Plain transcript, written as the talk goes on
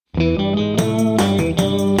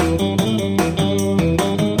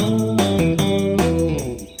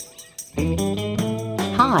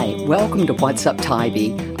welcome to What's Up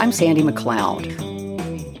Tybee. I'm Sandy McLeod.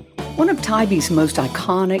 One of Tybee's most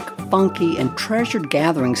iconic, funky, and treasured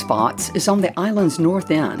gathering spots is on the island's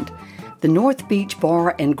north end. The North Beach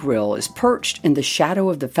Bar and Grill is perched in the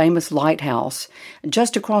shadow of the famous lighthouse,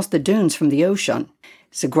 just across the dunes from the ocean.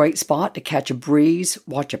 It's a great spot to catch a breeze,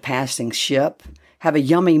 watch a passing ship, have a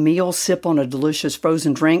yummy meal, sip on a delicious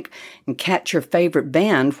frozen drink, and catch your favorite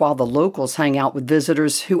band while the locals hang out with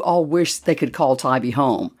visitors who all wish they could call Tybee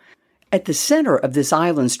home. At the center of this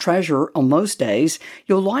island's treasure on most days,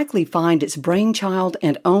 you'll likely find its brainchild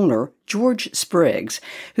and owner, George Sprigs,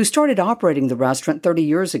 who started operating the restaurant 30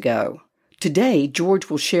 years ago. Today, George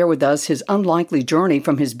will share with us his unlikely journey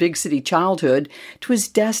from his big city childhood to his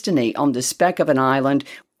destiny on the speck of an island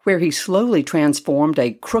where he slowly transformed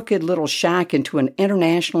a crooked little shack into an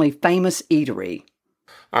internationally famous eatery.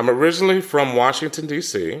 I'm originally from Washington,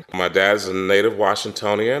 D.C. My dad's a native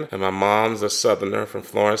Washingtonian, and my mom's a Southerner from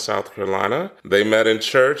Florence, South Carolina. They met in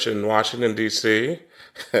church in Washington, D.C.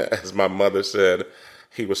 As my mother said,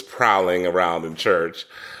 he was prowling around in church.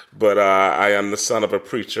 But I am the son of a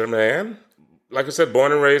preacher man. Like I said,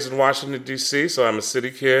 born and raised in Washington, D.C., so I'm a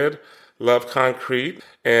city kid. Love concrete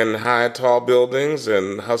and high, tall buildings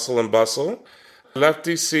and hustle and bustle. Left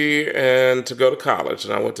D.C. and to go to college.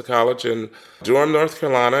 And I went to college in Durham, North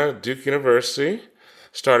Carolina, Duke University.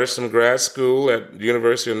 Started some grad school at the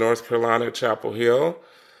University of North Carolina at Chapel Hill.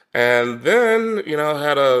 And then,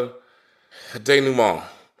 had a denouement.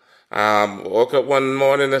 Woke up one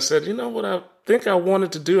morning and said, what I think I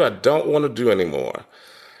wanted to do, I don't want to do anymore.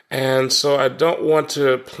 And so I don't want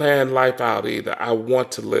to plan life out either. I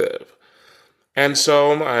want to live. And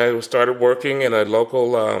so I started working in a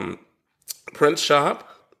local print shop,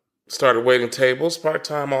 started waiting tables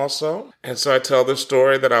part-time also. And so I tell this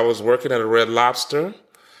story that I was working at a Red Lobster.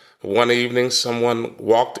 One evening, someone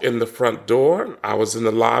walked in the front door. I was in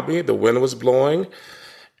the lobby. The wind was blowing.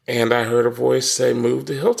 And I heard a voice say, "Move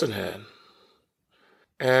to Hilton Head."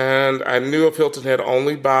 And I knew of Hilton Head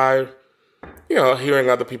only by, hearing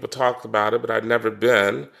other people talk about it, but I'd never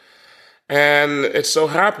been. And it so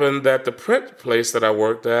happened that the print place that I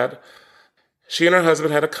worked at, she and her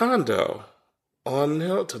husband had a condo on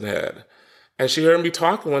Hilton Head. And she heard me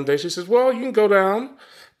talking one day. She says, "Well, you can go down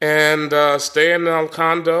and stay in the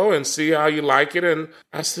condo and see how you like it." And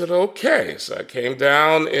I said, okay. So I came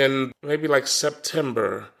down in maybe like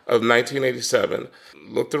September of 1987.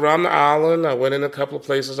 Looked around the island. I went in a couple of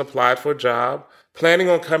places, applied for a job, planning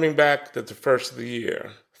on coming back at the first of the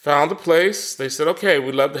year. Found a place. They said, "Okay,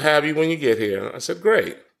 we'd love to have you when you get here." I said,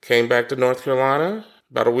 "Great." Came back to North Carolina.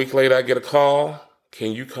 About a week later, I get a call.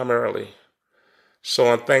 "Can you come early?" So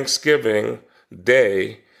on Thanksgiving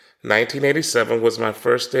Day, 1987 was my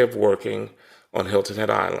first day of working on Hilton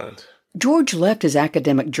Head Island. George left his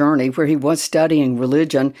academic journey where he was studying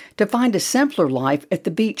religion to find a simpler life at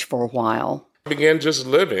the beach for a while. I began just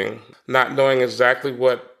living, not knowing exactly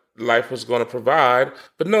what life was going to provide,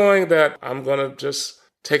 but knowing that I'm going to just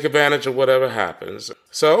take advantage of whatever happens.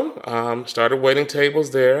 So started waiting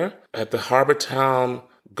tables there at the Harbor Town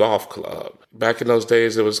Golf Club. Back in those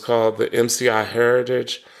days, it was called the MCI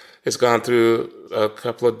Heritage. It's gone through a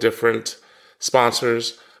couple of different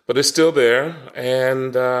sponsors, but it's still there.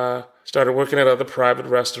 And started working at other private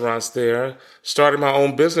restaurants there. Started my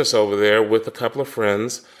own business over there with a couple of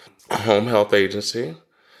friends, a home health agency.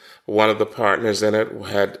 One of the partners in it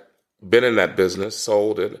had been in that business,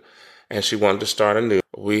 sold it, and she wanted to start anew.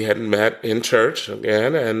 We had met in church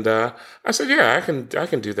again, and I said, "Yeah, I can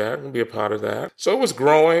do that. I can be a part of that." So it was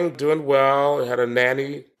growing, doing well. It had a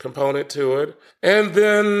nanny component to it. And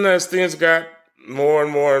then as things got more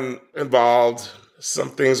and more involved, some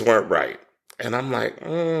things weren't right. And I'm like,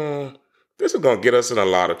 this is going to get us in a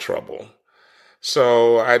lot of trouble.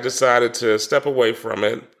 So I decided to step away from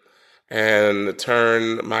it and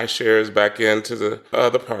turn my shares back into the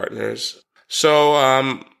other partners. So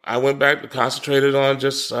I went back to concentrated on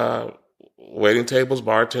just waiting tables,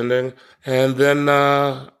 bartending. And then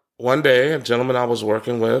one day, a gentleman I was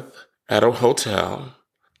working with at a hotel,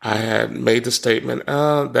 I had made the statement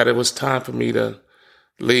that it was time for me to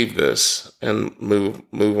leave this and move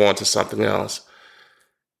on to something else.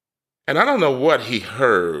 And I don't know what he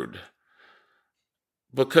heard,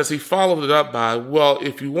 because he followed it up by, "Well,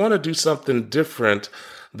 if you want to do something different,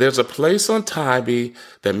 there's a place on Tybee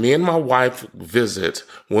that me and my wife visit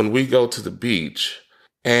when we go to the beach,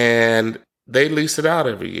 and they lease it out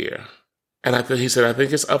every year." And he said, "I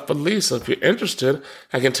think it's up for lease. So if you're interested,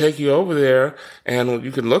 I can take you over there and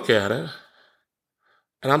you can look at it."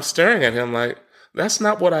 And I'm staring at him like, that's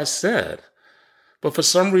not what I said. But for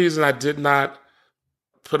some reason, I did not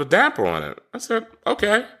put a damper on it. I said,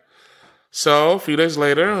 "Okay." So a few days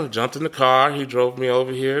later, I jumped in the car. He drove me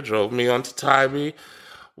over here, drove me onto Tybee.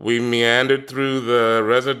 We meandered through the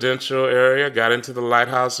residential area, got into the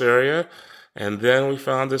lighthouse area, and then we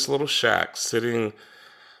found this little shack sitting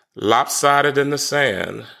lopsided in the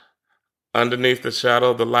sand underneath the shadow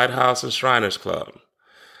of the Lighthouse and Shriners Club.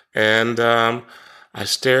 And I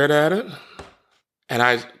stared at it, and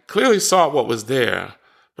I clearly saw what was there,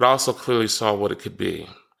 but also clearly saw what it could be.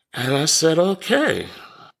 And I said, okay,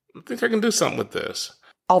 I think I can do something with this.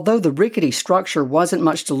 Although the rickety structure wasn't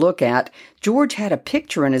much to look at, George had a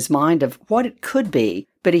picture in his mind of what it could be,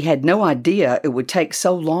 but he had no idea it would take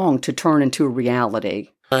so long to turn into a reality.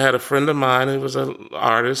 I had a friend of mine who was an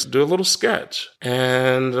artist do a little sketch,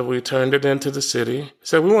 and we turned it into the city. He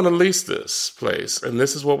said, we want to lease this place, and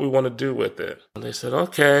this is what we want to do with it. And they said,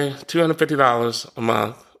 okay, $250 a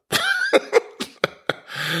month.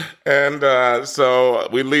 And so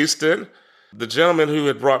we leased it. The gentleman who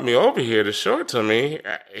had brought me over here to show it to me,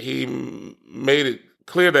 he made it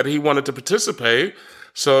clear that he wanted to participate.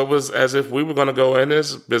 So it was as if we were going to go in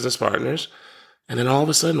as business partners. And then all of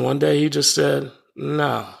a sudden, one day he just said,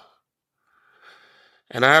 no.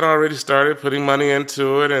 And I had already started putting money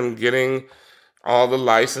into it and getting all the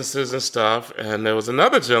licenses and stuff. And there was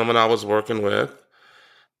another gentleman I was working with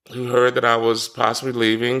who heard that I was possibly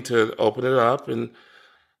leaving to open it up. And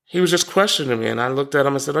he was just questioning me. And I looked at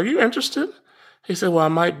him and said, are you interested? He said, well, I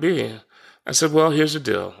might be. I said, well, here's the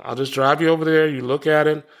deal. I'll just drive you over there. You look at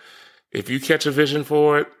it. If you catch a vision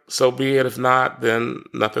for it, so be it. If not, then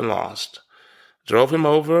nothing lost. Drove him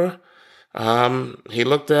over. He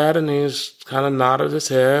looked at it and he just kind of nodded his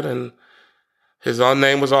head, and his own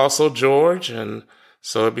name was also George. And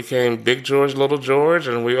so it became Big George, Little George.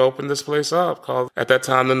 And we opened this place up called, at that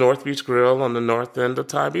time, the North Beach Grill on the north end of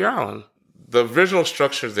Tybee Island. The original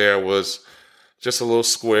structure there was just a little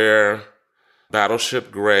square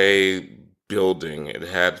battleship gray building. It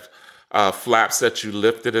had flaps that you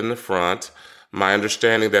lifted in the front. My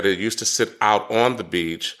understanding that it used to sit out on the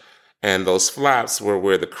beach, and those flaps were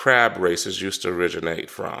where the crab races used to originate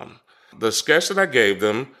from. The sketch that I gave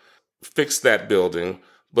them fixed that building,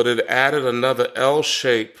 but it added another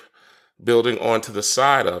L-shaped building onto the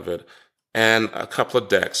side of it and a couple of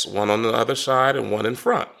decks, one on the other side and one in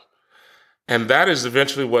front. And that is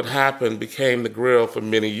eventually what happened, became the grill for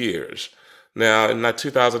many years. Now, in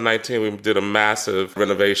 2019, we did a massive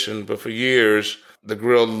renovation, but for years, the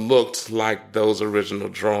grill looked like those original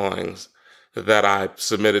drawings that I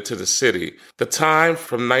submitted to the city. The time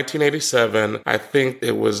from 1987, I think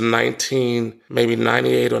it was maybe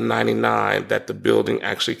 98 or 99, that the building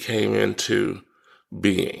actually came into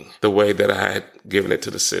being, the way that I had given it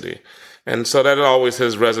to the city. And so that always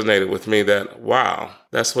has resonated with me that, wow,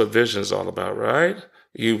 that's what vision's all about, right?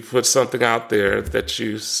 You put something out there that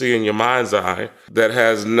you see in your mind's eye that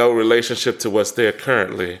has no relationship to what's there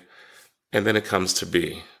currently, and then it comes to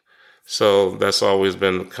be. So that's always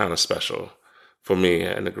been kind of special for me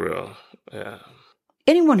and the grill. Yeah.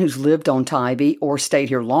 Anyone who's lived on Tybee or stayed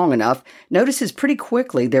here long enough notices pretty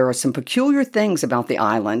quickly there are some peculiar things about the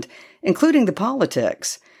island, including the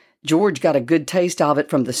politics. George got a good taste of it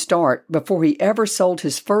from the start before he ever sold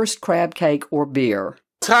his first crab cake or beer.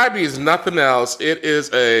 Tybee is nothing else. It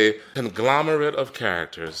is a conglomerate of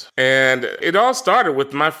characters. And it all started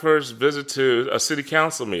with my first visit to a city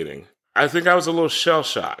council meeting. I think I was a little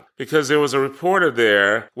shell-shocked because there was a reporter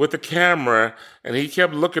there with a camera, and he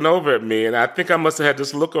kept looking over at me, and I think I must have had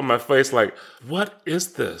this look on my face like, what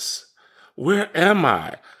is this? Where am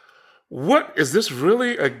I? What, is this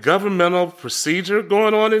really a governmental procedure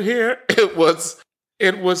going on in here? It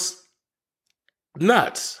was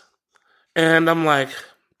nuts. And I'm like,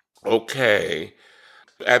 okay.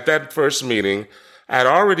 At that first meeting, I had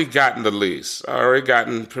already gotten the lease. I already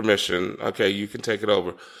gotten permission. Okay, you can take it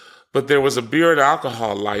over. But there was a beer and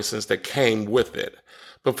alcohol license that came with it.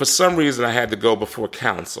 But for some reason, I had to go before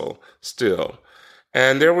council still.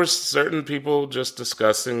 And there were certain people just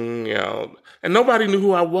discussing, and nobody knew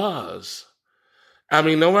who I was. I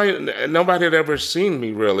mean, nobody had ever seen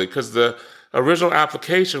me really, because the original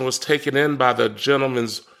application was taken in by the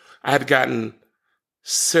gentleman's, I had gotten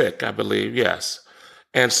sick, I believe, yes.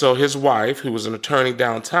 And so his wife, who was an attorney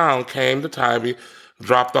downtown, came to Tybee,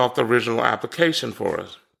 dropped off the original application for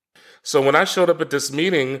us. So when I showed up at this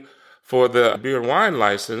meeting for the beer and wine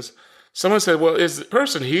license, someone said, well, is the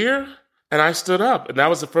person here? And I stood up, and that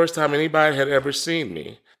was the first time anybody had ever seen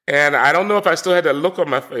me. And I don't know if I still had that look on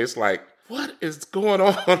my face like, what is going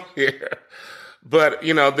on here? But,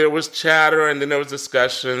 there was chatter, and then there was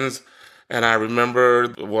discussions. And I remember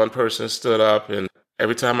one person stood up, and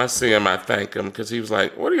every time I see him, I thank him because he was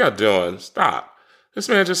like, what are y'all doing? Stop. This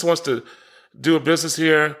man just wants to do a business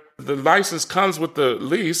here. The license comes with the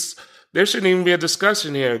lease. There shouldn't even be a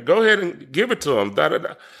discussion here. Go ahead and give it to them. Da, da,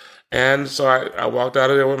 da. And so I walked out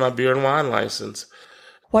of there with my beer and wine license.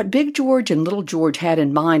 What Big George and Little George had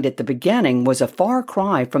in mind at the beginning was a far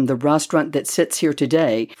cry from the restaurant that sits here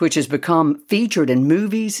today, which has become featured in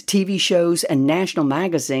movies, TV shows, and national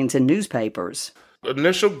magazines and newspapers. The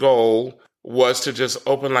initial goal was to just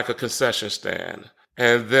open like a concession stand.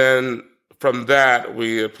 And then from that,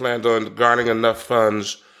 we had planned on garnering enough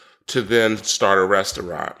funds to then start a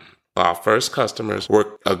restaurant. Our first customers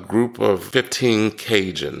were a group of 15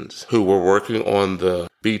 Cajuns who were working on the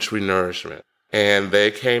beach renourishment. And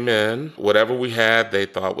they came in, whatever we had, they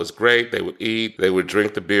thought was great. They would eat. They would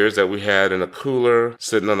drink the beers that we had in a cooler,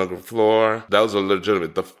 sitting on the floor. Those were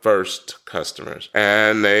legitimate, the first customers.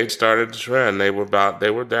 And they started the trend. They were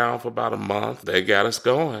down for about a month. They got us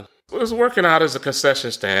going. It was working out as a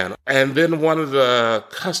concession stand. And then one of the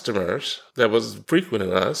customers that was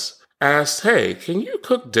frequenting us asked, hey, can you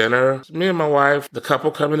cook dinner? Me and my wife, the couple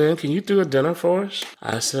coming in, can you do a dinner for us?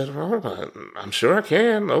 I said, oh, I'm sure I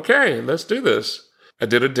can. Okay, let's do this. I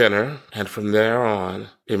did a dinner, and from there on,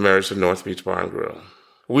 emerged the North Beach Bar and Grill.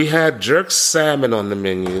 We had jerk salmon on the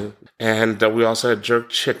menu, and we also had jerk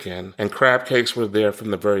chicken, and crab cakes were there from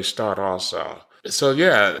the very start also. So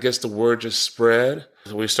yeah, I guess the word just spread.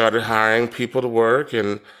 We started hiring people to work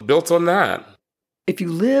and built on that. If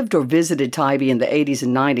you lived or visited Tybee in the 80s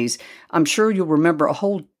and 90s, I'm sure you'll remember a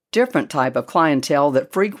whole different type of clientele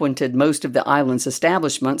that frequented most of the island's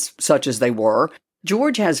establishments, such as they were.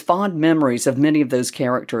 George has fond memories of many of those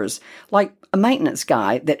characters, like a maintenance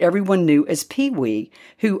guy that everyone knew as Pee-wee,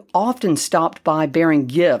 who often stopped by bearing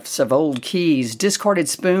gifts of old keys, discarded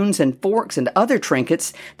spoons and forks and other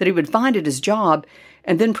trinkets that he would find at his job,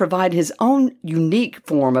 and then provide his own unique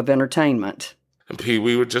form of entertainment. And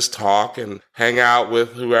Pee-wee would just talk and hang out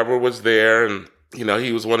with whoever was there. And,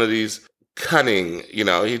 he was one of these cunning,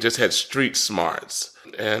 he just had street smarts.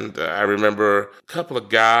 And I remember a couple of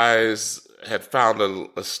guys had found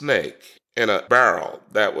a snake in a barrel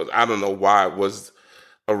that was, I don't know why it was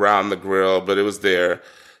around the grill, but it was there.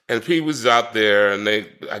 And Pee was out there, and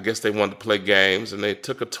I guess they wanted to play games, and they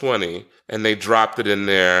took a 20 and they dropped it in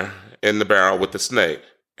there in the barrel with the snake.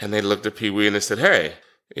 And they looked at Pee-wee and they said, hey,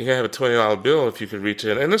 you can have a $20 bill if you could reach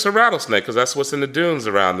in. And it's a rattlesnake because that's what's in the dunes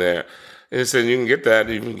around there. And he said, you can get that.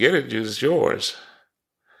 You can get it. It's yours.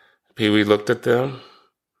 Pee-wee looked at them,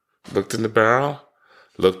 looked in the barrel,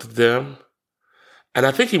 looked at them. And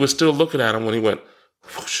I think he was still looking at him when he went,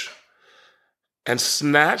 whoosh, and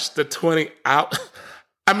snatched the 20 out.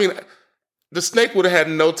 I mean, the snake would have had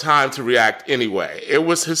no time to react anyway. It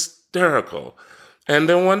was hysterical. And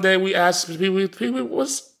then one day we asked Pee-wee,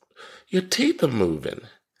 what's your teeth are moving?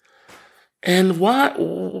 And why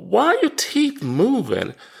are your teeth moving?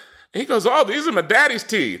 And he goes, oh, these are my daddy's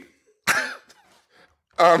teeth.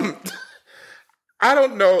 I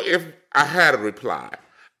don't know if I had a reply.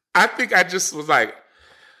 I think I just was like,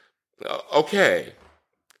 okay.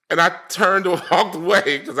 And I turned and walked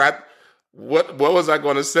away because what was I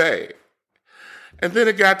going to say? And then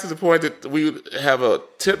it got to the point that we would have a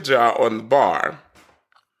tip jar on the bar.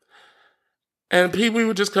 And Pee-wee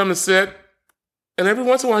would just come and sit. And every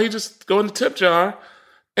once in a while, he'd just go in the tip jar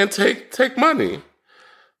and take money.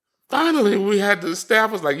 Finally, the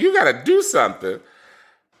staff was like, you got to do something.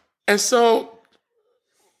 And so,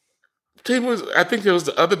 I think it was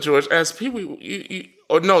the other George, asked Pee-wee,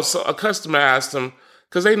 so a customer asked him,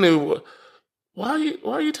 because they knew, why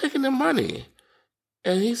are you taking their money?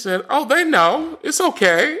 And he said, oh, they know. It's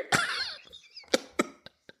okay.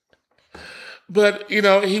 But,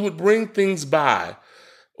 he would bring things by.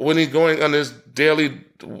 When he's going on his daily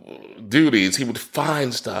duties, he would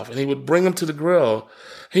find stuff, and he would bring them to the grill.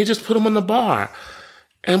 He just put them on the bar.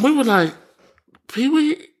 And we were like,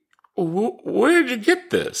 Pee-wee, where did you get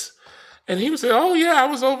this? And he would say, oh, yeah, I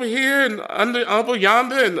was over here and over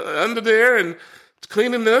yonder and under there and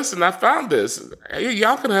cleaning this, and I found this. Hey,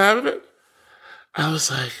 y'all can have it. I was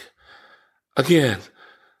like, again,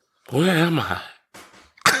 where am I?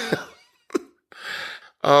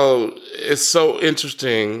 Oh, it's so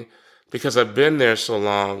interesting because I've been there so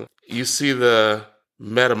long. You see the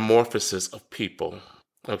metamorphosis of people,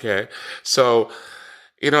 okay? So,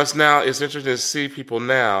 it's interesting to see people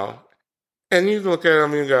now, and you look at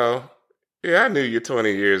them and you go, yeah, I knew you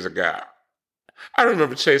 20 years ago. I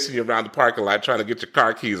remember chasing you around the parking lot trying to get your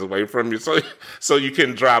car keys away from you so you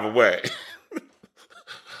couldn't drive away.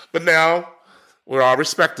 But now, we're all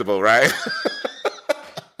respectable, right?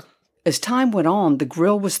 As time went on, the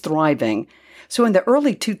grill was thriving. So in the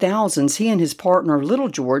early 2000s, he and his partner, Little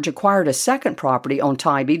George, acquired a second property on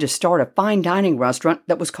Tybee to start a fine dining restaurant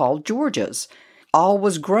that was called George's. All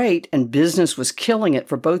was great and business was killing it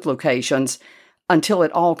for both locations until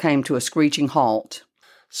it all came to a screeching halt.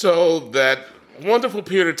 So that wonderful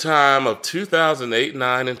period of time of 2008,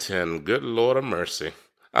 9, and 10, good Lord of mercy.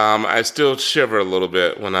 I still shiver a little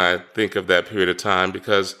bit when I think of that period of time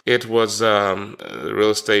because it was real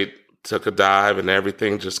estate took a dive and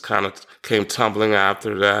everything just kind of came tumbling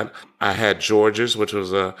after that. I had George's, which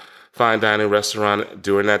was a fine dining restaurant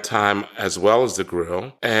during that time, as well as the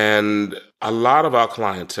grill. And a lot of our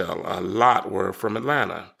clientele, a lot were from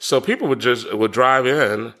Atlanta. So people would drive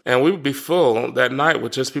in and we would be full that night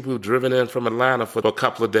with just people who'd driven in from Atlanta for a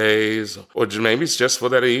couple of days or maybe it's just for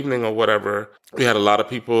that evening or whatever. We had a lot of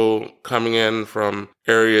people coming in from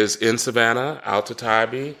areas in Savannah, out to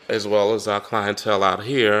Tybee, as well as our clientele out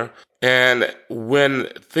here. And when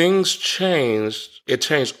things changed, it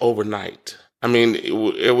changed overnight. I mean,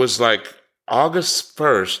 it was like August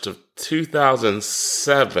 1st of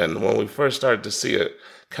 2007 when we first started to see it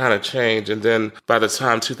kind of change. And then by the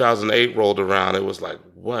time 2008 rolled around, it was like,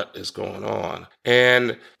 what is going on?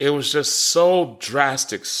 And it was just so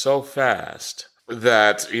drastic, so fast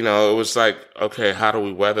that, it was like, okay, how do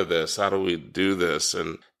we weather this? How do we do this?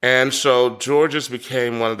 And so George's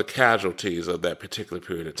became one of the casualties of that particular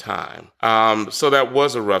period of time. So that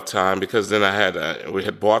was a rough time because then we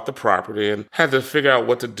had bought the property and had to figure out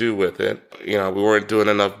what to do with it. We weren't doing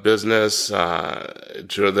enough business.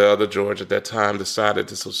 The other George at that time decided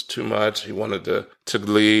this was too much. He wanted to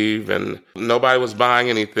leave and nobody was buying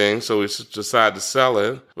anything. So we decided to sell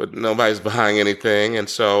it, but nobody's buying anything. And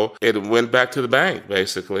so it went back to the bank,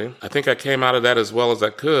 basically. I think I came out of that as well as I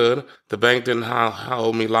could. The bank didn't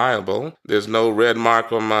hold me liable. There's no red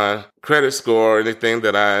mark on my credit score or anything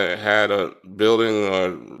that I had a building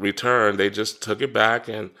or return. They just took it back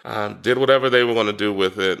and did whatever they were going to do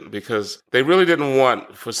with it because they really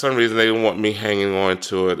for some reason, they didn't want me hanging on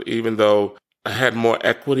to it, even though I had more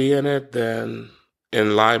equity in it than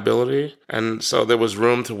in liability. And so there was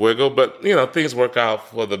room to wiggle, but, things work out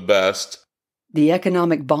for the best. The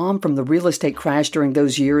economic bomb from the real estate crash during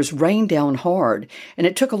those years rained down hard, and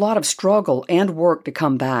it took a lot of struggle and work to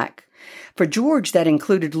come back. For George, that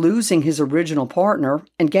included losing his original partner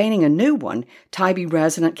and gaining a new one, Tybee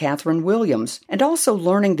resident Catherine Williams, and also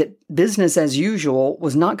learning that business as usual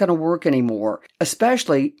was not going to work anymore,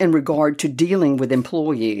 especially in regard to dealing with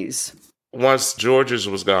employees. Once George's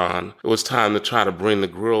was gone, it was time to try to bring the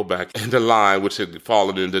grill back into line, which had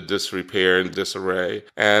fallen into disrepair and disarray.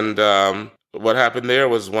 And what happened there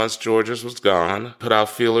was once George's was gone, put out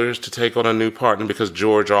feelers to take on a new partner because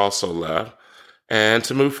George also left and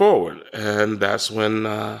to move forward. And that's when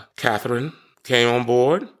Catherine came on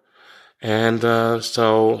board. And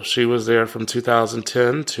so she was there from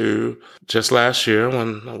 2010 to just last year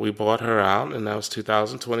when we bought her out, and that was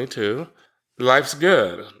 2022. Life's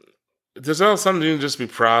good. There's something you can just be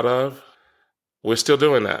proud of. We're still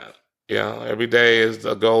doing that. Every day is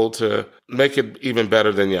a goal to make it even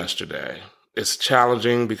better than yesterday. It's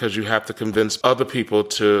challenging because you have to convince other people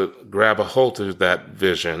to grab a hold of that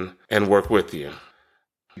vision and work with you.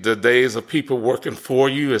 The days of people working for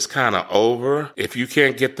you is kind of over. If you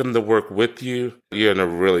can't get them to work with you, you're in a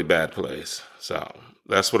really bad place. So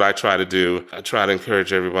that's what I try to do. I try to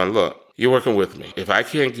encourage everyone, look, you're working with me. If I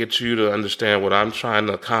can't get you to understand what I'm trying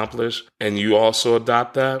to accomplish and you also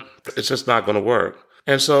adopt that, it's just not going to work.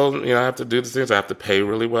 And so, I have to do the things. I have to pay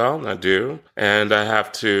really well, and I do. And I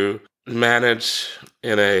have to manage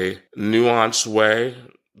in a nuanced way.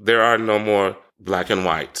 There are no more black and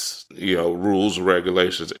whites, rules,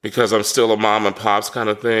 regulations. Because I'm still a mom and pops kind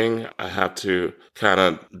of thing, I have to kind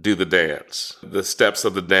of do the dance. The steps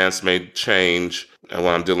of the dance may change when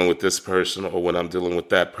I'm dealing with this person or when I'm dealing with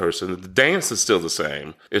that person. The dance is still the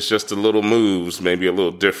same. It's just the little moves maybe a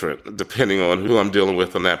little different depending on who I'm dealing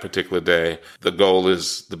with on that particular day. The goal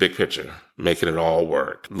is the big picture, making it all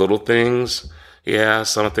work. Little things,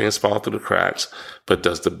 some things fall through the cracks, but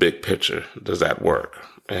does the big picture, does that work?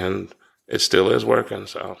 And it still is working,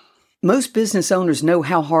 so. Most business owners know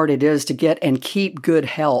how hard it is to get and keep good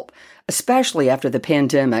help, especially after the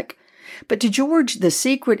pandemic. But to George, the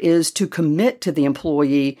secret is to commit to the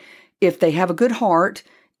employee if they have a good heart,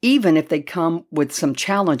 even if they come with some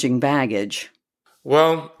challenging baggage.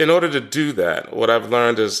 Well, in order to do that, what I've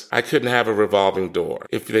learned is I couldn't have a revolving door.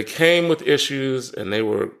 If they came with issues and they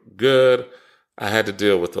were good, I had to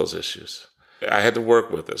deal with those issues. I had to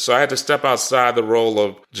work with it. So I had to step outside the role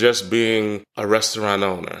of just being a restaurant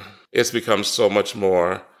owner. It's become so much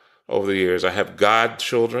more over the years. I have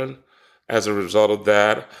godchildren. As a result of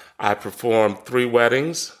that, I performed 3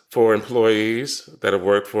 weddings for employees that have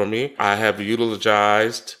worked for me. I have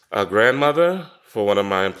utilized a grandmother for one of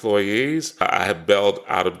my employees. I have bailed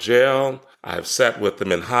out of jail. I have sat with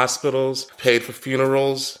them in hospitals, paid for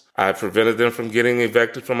funerals. I've prevented them from getting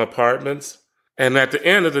evicted from apartments. And at the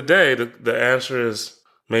end of the day, the answer is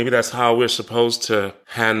maybe that's how we're supposed to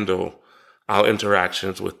handle our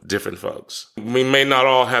interactions with different folks. We may not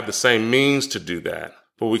all have the same means to do that,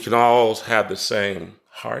 but we can all have the same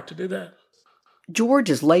heart to do that. George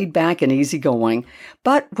is laid back and easygoing,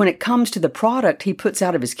 but when it comes to the product he puts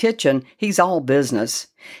out of his kitchen, he's all business.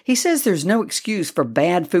 He says there's no excuse for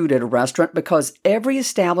bad food at a restaurant because every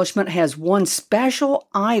establishment has one special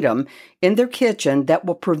item in their kitchen that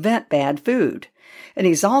will prevent bad food. And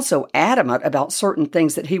he's also adamant about certain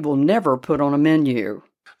things that he will never put on a menu.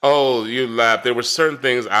 Oh, you laugh. There were certain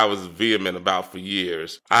things I was vehement about for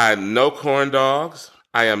years. I had no corn dogs.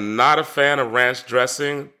 I am not a fan of ranch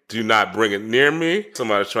dressing. Do not bring it near me.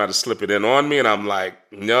 Somebody tried to slip it in on me, and I'm like,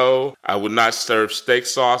 no, I would not serve steak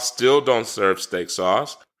sauce. Still don't serve steak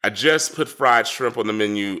sauce. I just put fried shrimp on the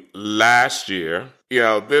menu last year.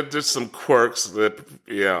 There's some quirks that,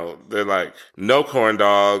 they're like, no corn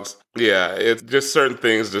dogs. Yeah, it's just certain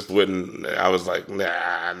things just wouldn't. I was like,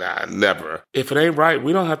 nah, never. If it ain't right,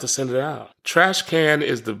 we don't have to send it out. Trash can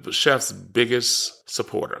is the chef's biggest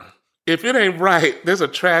supporter. If it ain't right, there's a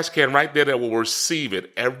trash can right there that will receive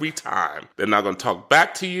it every time. They're not going to talk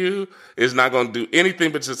back to you. It's not going to do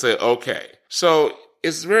anything but just say, okay. So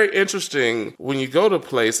it's very interesting when you go to a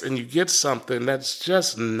place and you get something that's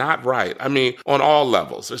just not right. I mean, on all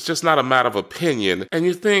levels. It's just not a matter of opinion. And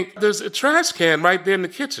you think, there's a trash can right there in the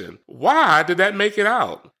kitchen. Why did that make it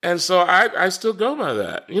out? And so I still go by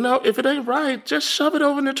that. If it ain't right, just shove it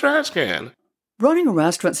over in the trash can. Running a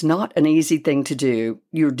restaurant's not an easy thing to do.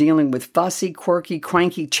 You're dealing with fussy, quirky,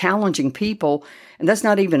 cranky, challenging people, and that's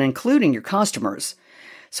not even including your customers.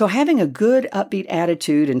 So having a good, upbeat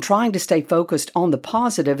attitude and trying to stay focused on the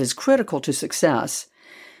positive is critical to success.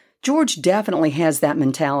 George definitely has that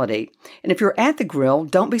mentality. And if you're at the grill,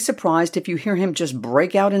 don't be surprised if you hear him just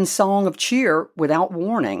break out in song of cheer without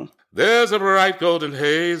warning. There's a bright golden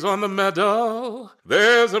haze on the meadow.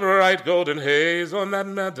 There's a bright golden haze on that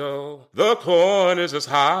meadow. The corn is as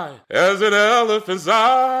high as an elephant's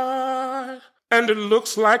eye. And it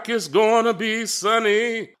looks like it's gonna be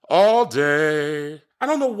sunny all day. I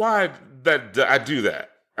don't know why that I do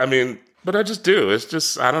that. But I just do. It's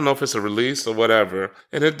just, I don't know if it's a release or whatever.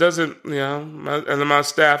 And it doesn't, and my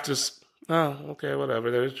staff just, oh, okay, whatever.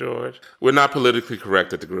 There's George. We're not politically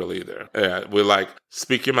correct at the grill either. Yeah, we're like,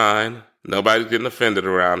 speak your mind. Nobody's getting offended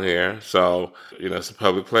around here. So, it's a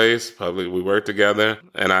public place. We work together.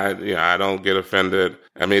 And I don't get offended.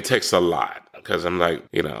 It takes a lot. Because I'm like,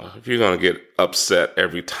 if you're going to get upset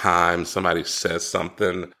every time somebody says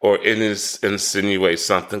something or insinuates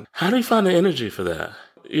something, how do you find the energy for that?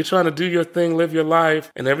 You're trying to do your thing, live your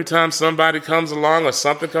life, and every time somebody comes along or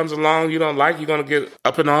something comes along you don't like, you're going to get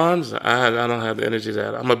up in arms? I don't have the energy for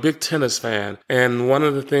that. I'm a big tennis fan, and one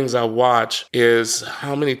of the things I watch is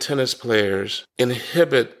how many tennis players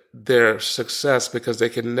inhibit their success because they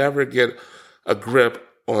can never get a grip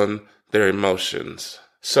on their emotions.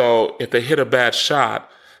 So if they hit a bad shot,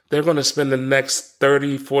 they're going to spend the next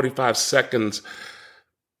 30, 45 seconds,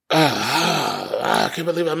 I can't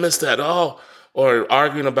believe I missed that, or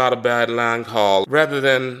arguing about a bad line call, rather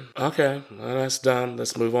than, okay, well, that's done,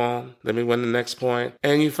 let's move on, let me win the next point.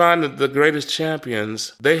 And you find that the greatest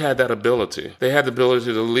champions, they had that ability. They had the ability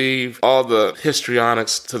to leave all the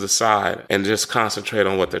histrionics to the side and just concentrate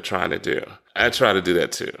on what they're trying to do. I try to do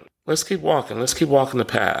that too. Let's keep walking. Let's keep walking the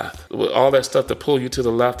path. All that stuff to pull you to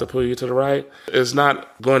the left, to pull you to the right, is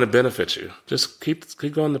not going to benefit you. Just keep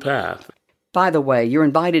going the path. By the way, you're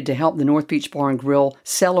invited to help the North Beach Bar and Grill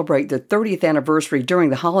celebrate their 30th anniversary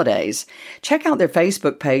during the holidays. Check out their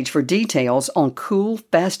Facebook page for details on cool,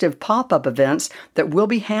 festive pop-up events that will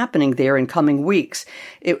be happening there in coming weeks.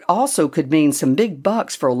 It also could mean some big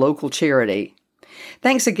bucks for a local charity.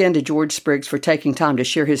 Thanks again to George Sprigs for taking time to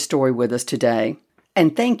share his story with us today.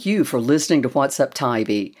 And thank you for listening to What's Up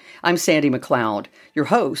Tybee. I'm Sandy McLeod, your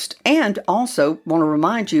host, and also want to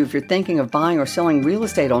remind you if you're thinking of buying or selling real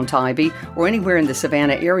estate on Tybee or anywhere in the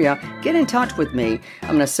Savannah area, get in touch with me.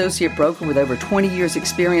 I'm an associate broker with over 20 years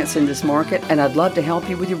experience in this market, and I'd love to help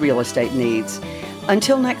you with your real estate needs.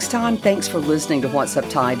 Until next time, thanks for listening to What's Up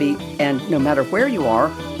Tybee, and no matter where you are,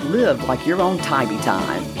 live like you're on Tybee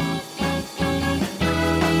time.